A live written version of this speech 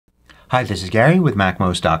Hi, this is Gary with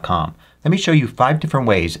MACMOST.com. Let me show you 5 different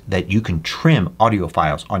ways that you can trim audio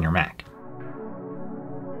files on your Mac.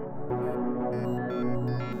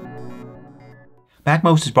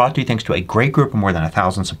 MACMOST is brought to you thanks to a great group of more than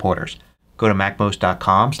 1,000 supporters. Go to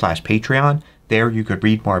MACMOST.com/Patreon. There you could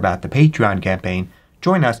read more about the Patreon campaign,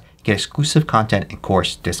 join us, get exclusive content and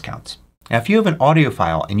course discounts. Now if you have an audio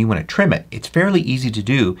file and you want to trim it, it's fairly easy to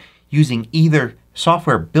do using either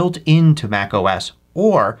software built into macOS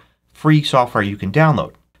or free software you can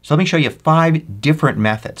download. So let me show you 5 different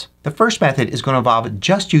methods. The first method is going to involve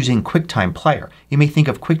just using QuickTime Player. You may think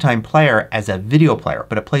of QuickTime Player as a video player,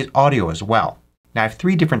 but it plays audio as well. Now I have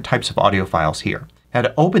 3 different types of audio files here. Now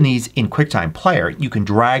to open these in QuickTime Player, you can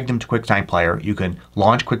drag them to QuickTime Player. You can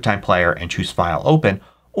launch QuickTime Player and choose File Open,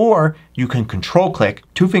 or you can control click,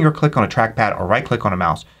 2-finger click on a trackpad or right click on a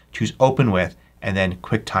mouse, choose Open With, and then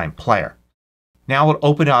QuickTime Player. Now it'll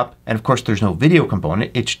open up and of course there's no video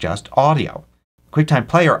component, it's just audio. QuickTime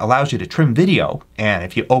Player allows you to trim video, and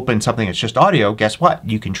if you open something that's just audio, guess what?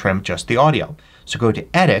 You can trim just the audio. So go to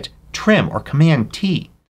Edit, Trim, or Command T,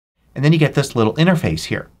 and then you get this little interface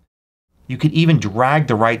here. You could even drag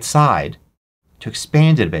the right side to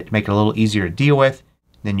expand it a bit to make it a little easier to deal with.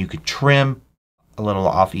 Then you could trim a little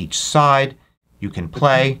off each side. You can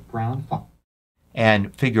play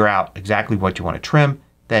and figure out exactly what you want to trim.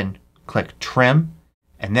 Then click Trim,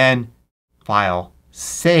 and then File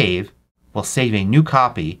Save will save a new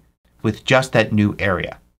copy with just that new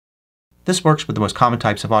area. This works with the most common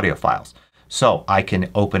types of audio files. So I can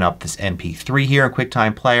open up this MP3 here in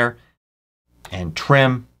QuickTime Player and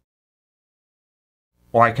trim,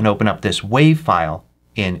 or I can open up this WAV file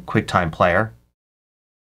in QuickTime Player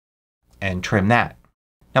and trim that.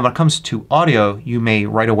 Now when it comes to audio, you may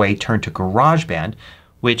right away turn to GarageBand,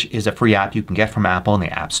 which is a free app you can get from Apple in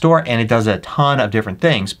the App Store, and it does a ton of different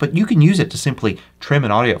things, but you can use it to simply trim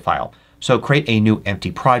an audio file. So create a new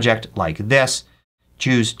empty project like this.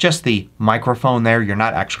 Choose just the microphone there. You're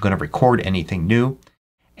not actually going to record anything new.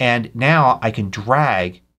 And now I can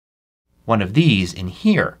drag one of these in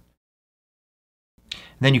here.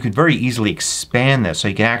 And then you can very easily expand this so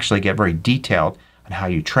you can actually get very detailed on how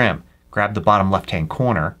you trim. Grab the bottom left hand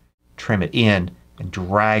corner, trim it in, and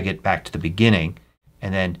drag it back to the beginning.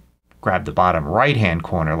 And then grab the bottom right hand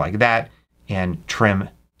corner like that and trim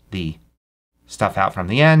the stuff out from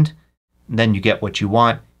the end. And then you get what you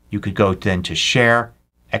want. You could go then to Share,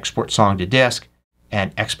 Export Song to Disk,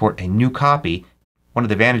 and export a new copy. One of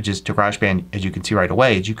the advantages to GarageBand, as you can see right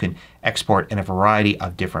away, is you can export in a variety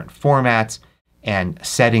of different formats and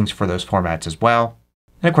settings for those formats as well.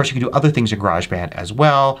 And of course you can do other things in GarageBand as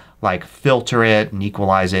well, like filter it and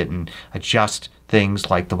equalize it and adjust things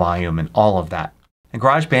like the volume and all of that. And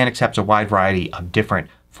GarageBand accepts a wide variety of different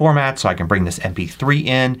formats, so I can bring this MP3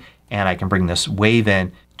 in and I can bring this WAV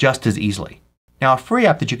in just as easily. Now a free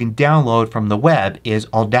app that you can download from the web is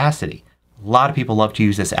Audacity. A lot of people love to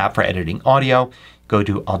use this app for editing audio. Go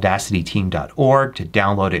to audacityteam.org to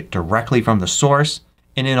download it directly from the source.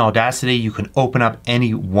 And in Audacity you can open up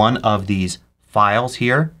any one of these files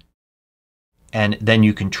here and then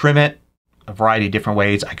you can trim it a variety of different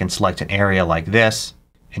ways. I can select an area like this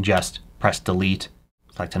and just press Delete.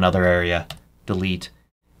 Select another area, Delete,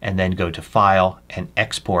 and then go to File and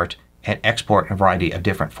export in a variety of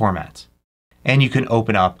different formats. And you can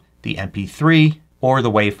open up the MP3 or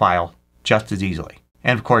the WAV file just as easily.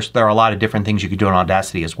 And of course there are a lot of different things you can do in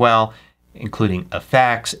Audacity as well, including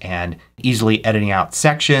effects and easily editing out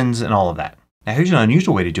sections and all of that. Now here's an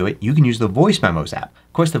unusual way to do it. You can use the Voice Memos app.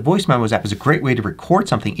 Of course the Voice Memos app is a great way to record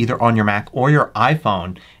something either on your Mac or your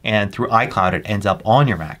iPhone, and through iCloud it ends up on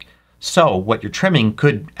your Mac. So what you're trimming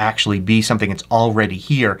could actually be something that's already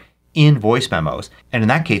here in Voice Memos, and in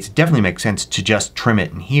that case it definitely makes sense to just trim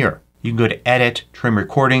it in here. You can go to Edit, Trim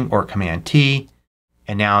Recording, or Command T,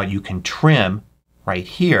 and now you can trim right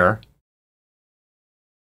here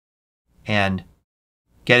and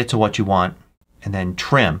get it to what you want and then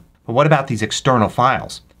trim. But what about these external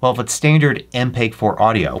files? Well, if it's standard MPEG-4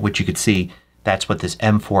 audio, which you could see that's what this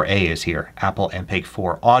M4A is here, Apple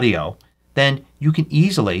MPEG-4 audio, then you can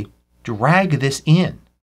easily drag this in.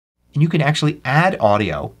 And you can actually add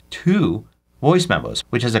audio to Voice Memos,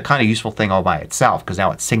 which is a kind of useful thing all by itself because now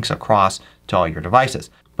it syncs across to all your devices.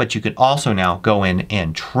 But you can also now go in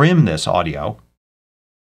and trim this audio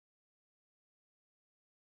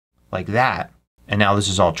like that. And now this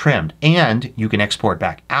is all trimmed. And you can export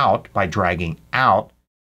back out by dragging out,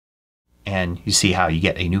 and you see how you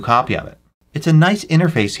get a new copy of it. It's a nice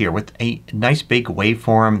interface here with a nice big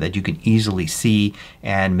waveform that you can easily see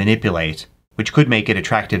and manipulate, which could make it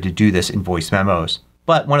attractive to do this in Voice Memos.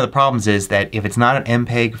 But one of the problems is that if it's not an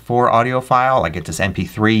MPEG-4 audio file, like it's this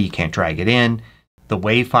MP3, you can't drag it in. The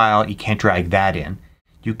WAV file, you can't drag that in.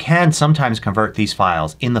 You can sometimes convert these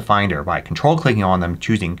files in the Finder by control clicking on them,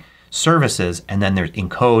 choosing Services, and then there's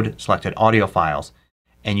Encode Selected Audio Files.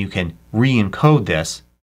 And you can re-encode this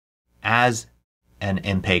as an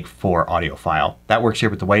MPEG-4 audio file. That works here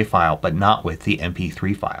with the WAV file but not with the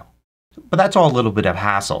MP3 file. But that's all a little bit of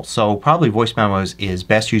hassle. So probably Voice Memos is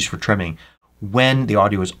best used for trimming when the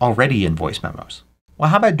audio is already in Voice Memos. Well,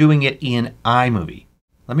 how about doing it in iMovie?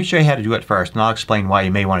 Let me show you how to do it first and I'll explain why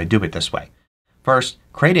you may want to do it this way. First,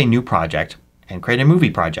 create a new project and create a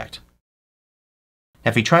movie project. Now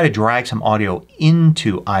if you try to drag some audio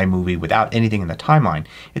into iMovie without anything in the timeline,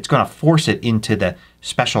 it's going to force it into the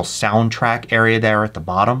special soundtrack area there at the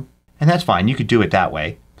bottom. And that's fine. You could do it that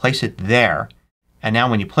way. Place it there. And now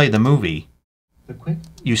when you play the movie,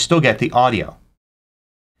 you still get the audio.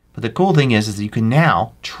 But the cool thing is that you can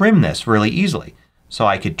now trim this really easily. So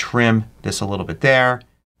I could trim this a little bit there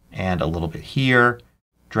and a little bit here.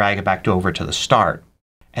 Drag it back over to the start.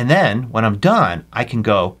 And then when I'm done I can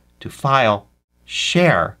go to File,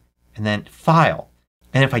 Share, and then File.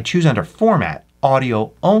 And if I choose under Format,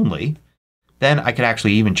 Audio Only, then I could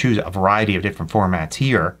actually even choose a variety of different formats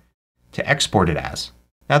here to export it as.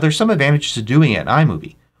 Now there's some advantages to doing it in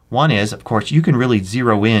iMovie. One is, of course, you can really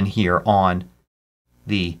zero in here on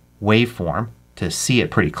the waveform to see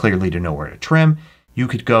it pretty clearly to know where to trim. You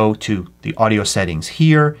could go to the audio settings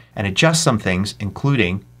here and adjust some things,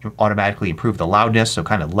 including automatically improve the loudness, so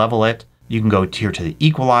kind of level it. You can go here to the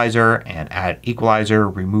equalizer and add equalizer,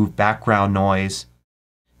 remove background noise.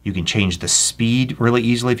 You can change the speed really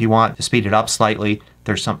easily if you want to speed it up slightly.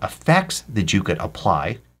 There's some effects that you could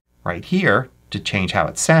apply right here to change how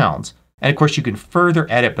it sounds. And of course you can further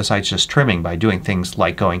edit besides just trimming by doing things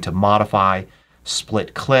like going to Modify,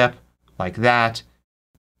 Split Clip, like that,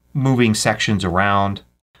 moving sections around.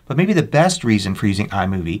 But maybe the best reason for using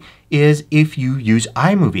iMovie is if you use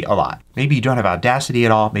iMovie a lot. Maybe you don't have Audacity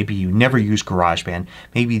at all. Maybe you never use GarageBand.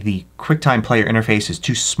 Maybe the QuickTime Player interface is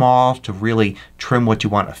too small to really trim what you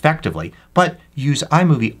want effectively. But you use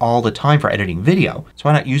iMovie all the time for editing video. So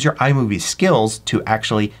why not use your iMovie skills to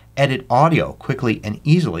actually edit audio quickly and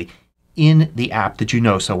easily in the app that you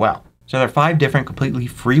know so well. So there are 5 different completely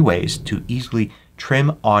free ways to easily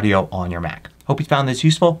trim audio on your Mac. Hope you found this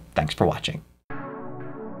useful. Thanks for watching.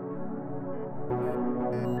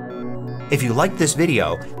 If you liked this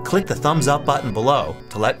video, click the thumbs up button below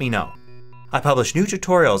to let me know. I publish new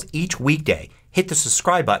tutorials each weekday. Hit the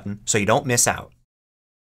subscribe button so you don't miss out.